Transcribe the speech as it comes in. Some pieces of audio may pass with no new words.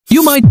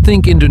might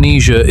think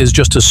Indonesia is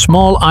just a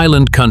small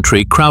island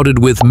country crowded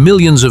with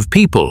millions of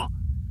people,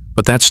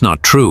 but that's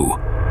not true.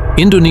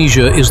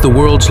 Indonesia is the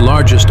world's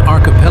largest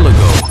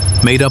archipelago,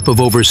 made up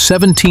of over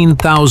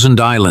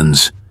 17,000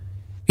 islands.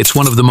 It's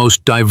one of the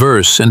most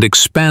diverse and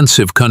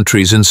expansive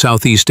countries in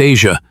Southeast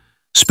Asia,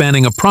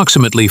 spanning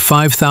approximately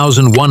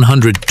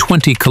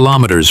 5,120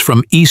 kilometers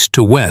from east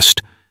to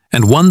west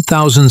and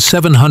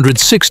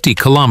 1,760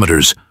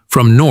 kilometers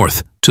from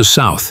north to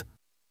south.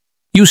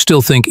 You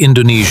still think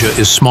Indonesia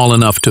is small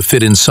enough to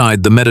fit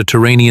inside the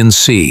Mediterranean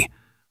Sea,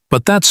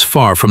 but that's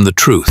far from the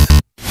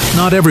truth.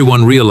 Not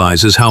everyone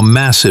realizes how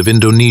massive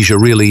Indonesia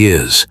really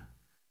is.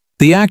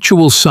 The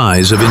actual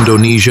size of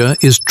Indonesia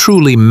is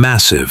truly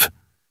massive.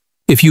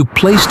 If you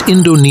placed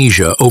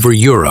Indonesia over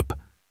Europe,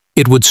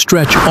 it would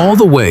stretch all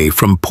the way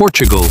from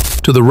Portugal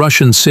to the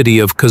Russian city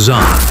of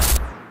Kazan.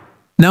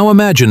 Now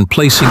imagine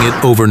placing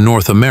it over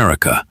North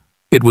America.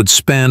 It would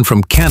span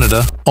from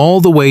Canada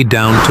all the way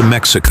down to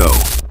Mexico.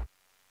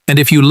 And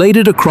if you laid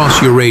it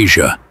across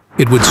Eurasia,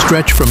 it would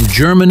stretch from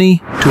Germany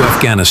to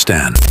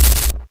Afghanistan.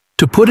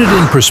 To put it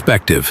in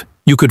perspective,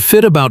 you could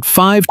fit about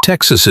 5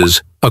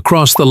 Texases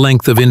across the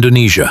length of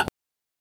Indonesia.